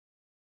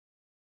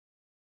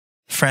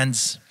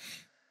friends,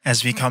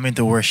 as we come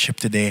into worship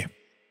today,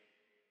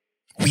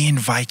 we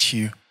invite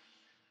you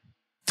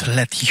to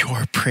let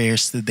your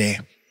prayers today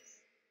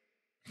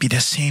be the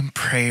same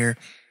prayer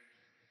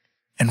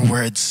and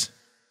words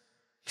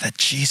that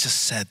Jesus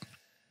said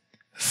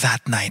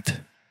that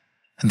night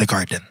in the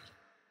garden.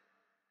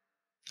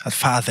 That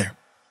Father,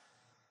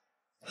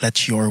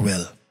 let your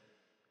will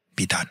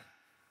be done.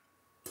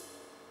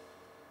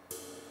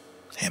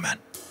 Amen.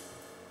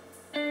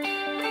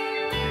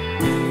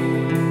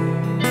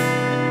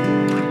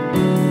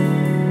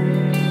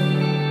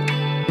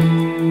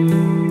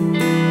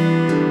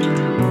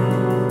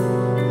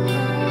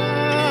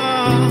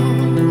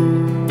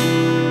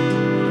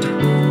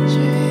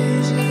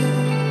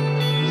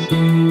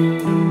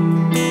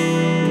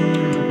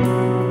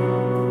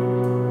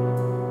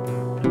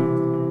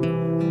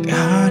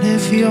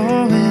 If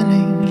you're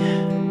willing,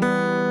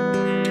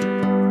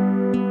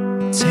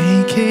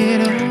 take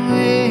it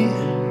away.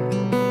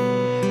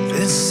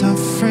 This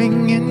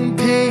suffering and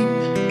pain,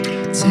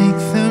 take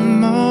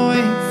them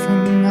away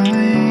from my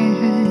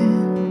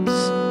hands.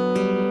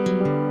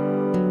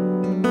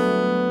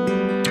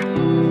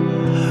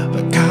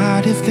 But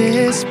God, if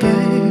this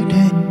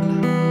burden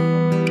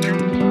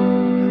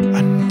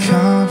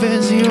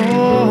uncovers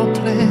your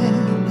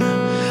plan,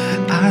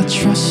 I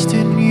trust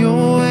in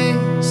your ways.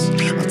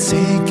 I'll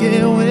take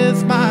it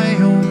with my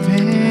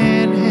open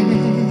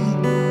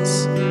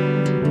hands.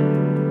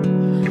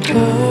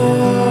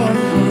 Oh,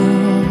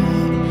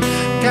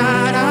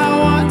 God, I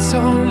want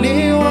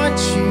only what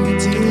you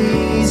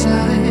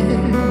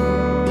desire.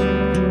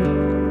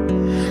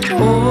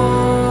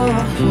 Oh,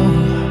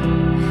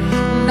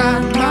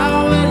 not my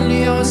will,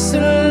 yours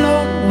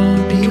alone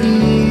will be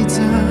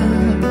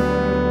done.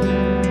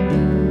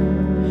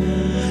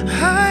 I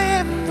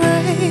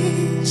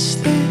embrace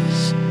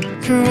this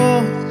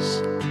cross,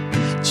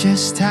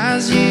 just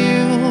as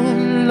you,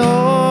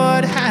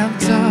 Lord, have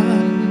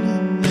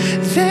done.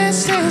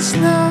 This is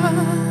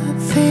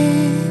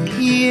nothing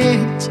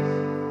yet.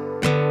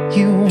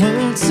 You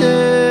will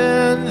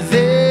turn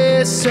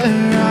this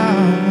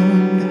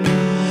around.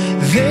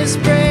 This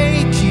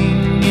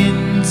breaking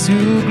into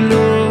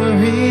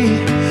glory,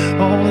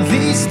 all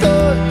these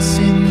thoughts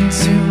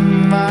into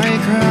my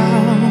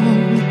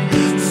crown.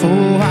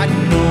 For I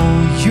know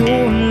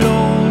you'll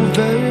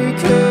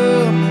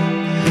overcome.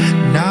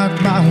 Not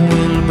my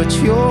will, but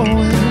your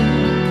will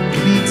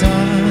be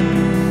done.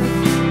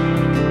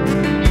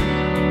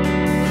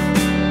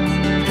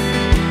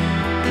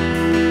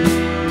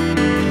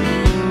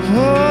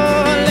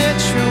 Oh, let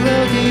your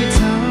will be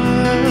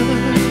done.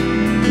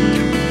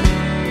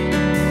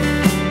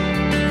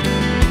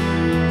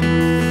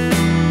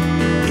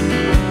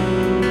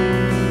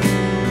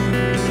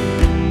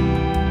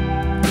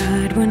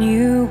 But when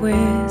you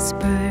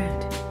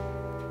whispered,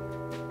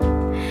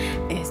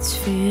 it's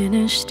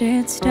finished,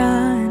 it's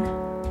done,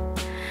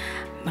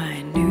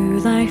 my new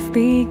life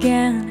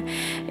began.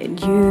 In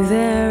you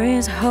there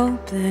is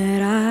hope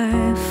that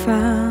I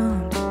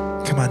found.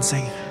 Come on,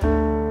 sing.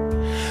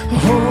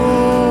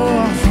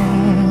 Oh,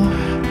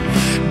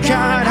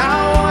 God, I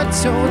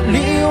want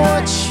only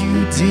what you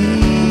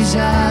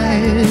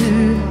desire.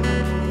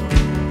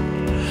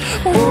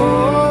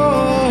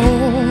 Oh,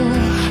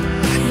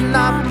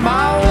 not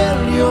my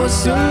will,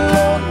 yours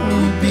alone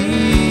will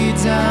be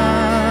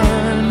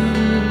done.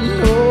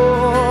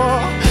 Oh,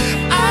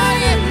 I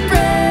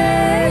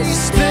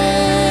embrace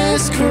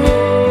this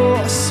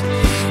cross,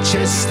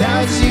 just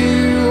as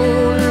you,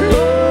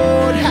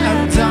 Lord,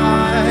 have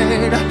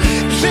died.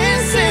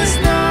 This is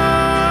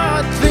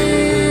not the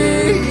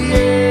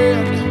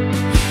end.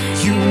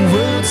 You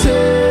will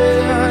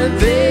turn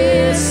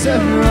this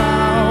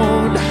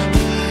around.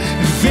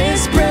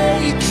 This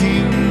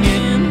breaking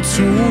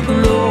into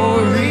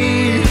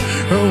glory,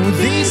 oh,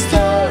 these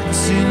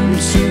thoughts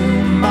into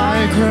my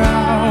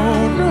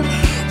crown.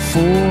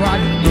 For I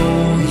know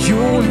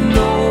you'll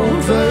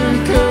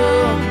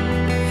overcome.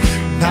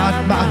 Not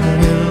my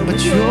will, but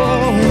your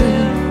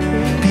will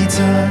be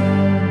done.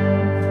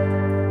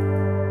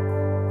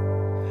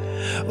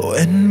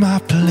 When my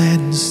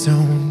plans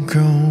don't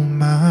go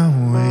my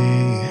way,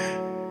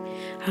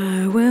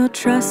 I will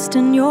trust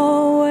in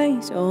your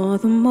ways, all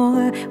the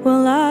more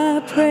will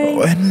I praise.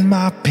 when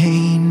my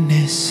pain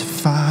is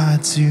far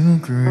too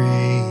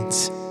great,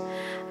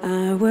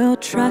 I will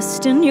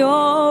trust in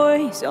your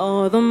ways,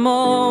 all the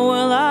more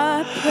will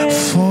I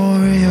praise. for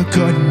your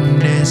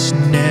goodness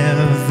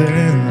never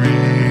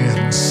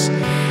ends.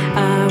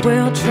 I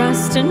will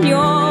trust in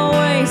your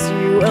ways,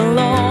 you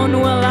alone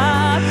will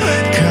I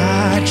praise.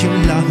 God, your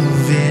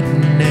love, it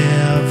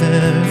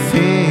never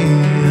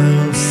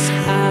fails.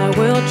 I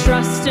will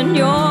trust in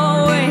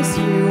your ways,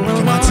 you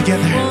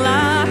alone will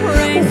I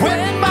praise.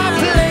 When my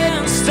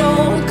plans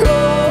don't go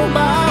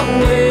my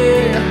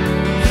way,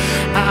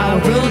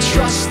 I will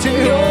trust in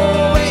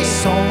your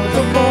ways, all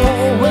the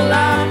more will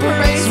I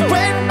praise.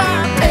 When my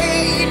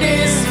pain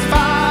is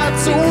far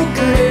too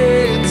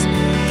great,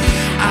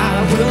 I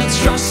will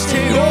trust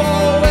in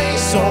your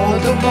ways, all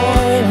the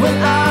more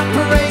will I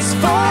praise.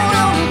 For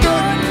your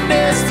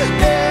goodness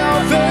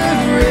never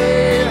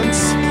ends.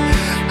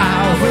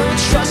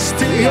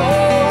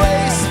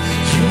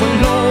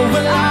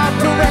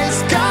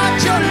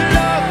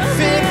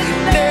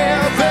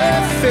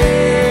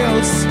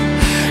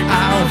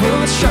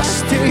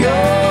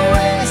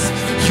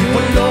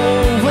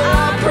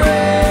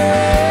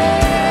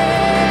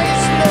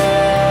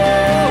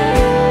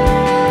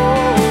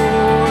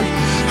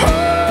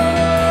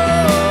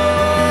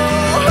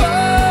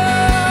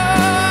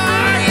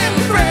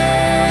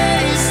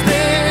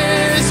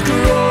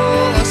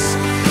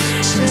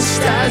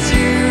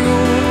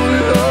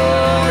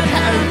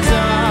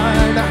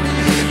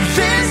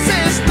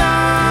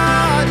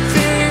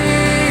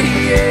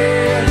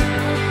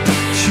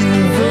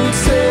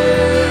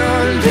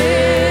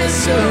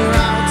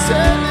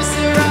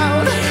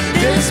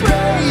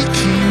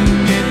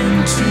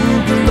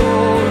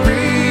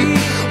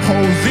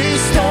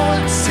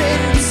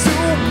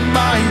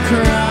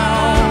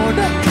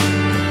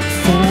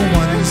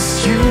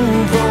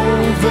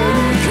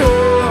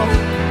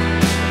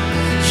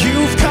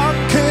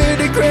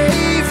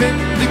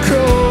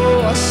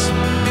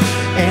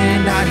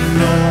 I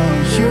know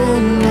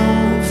you'll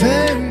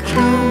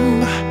overcome.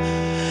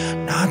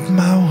 Not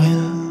my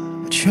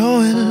will, but your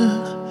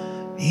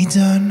will be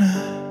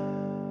done.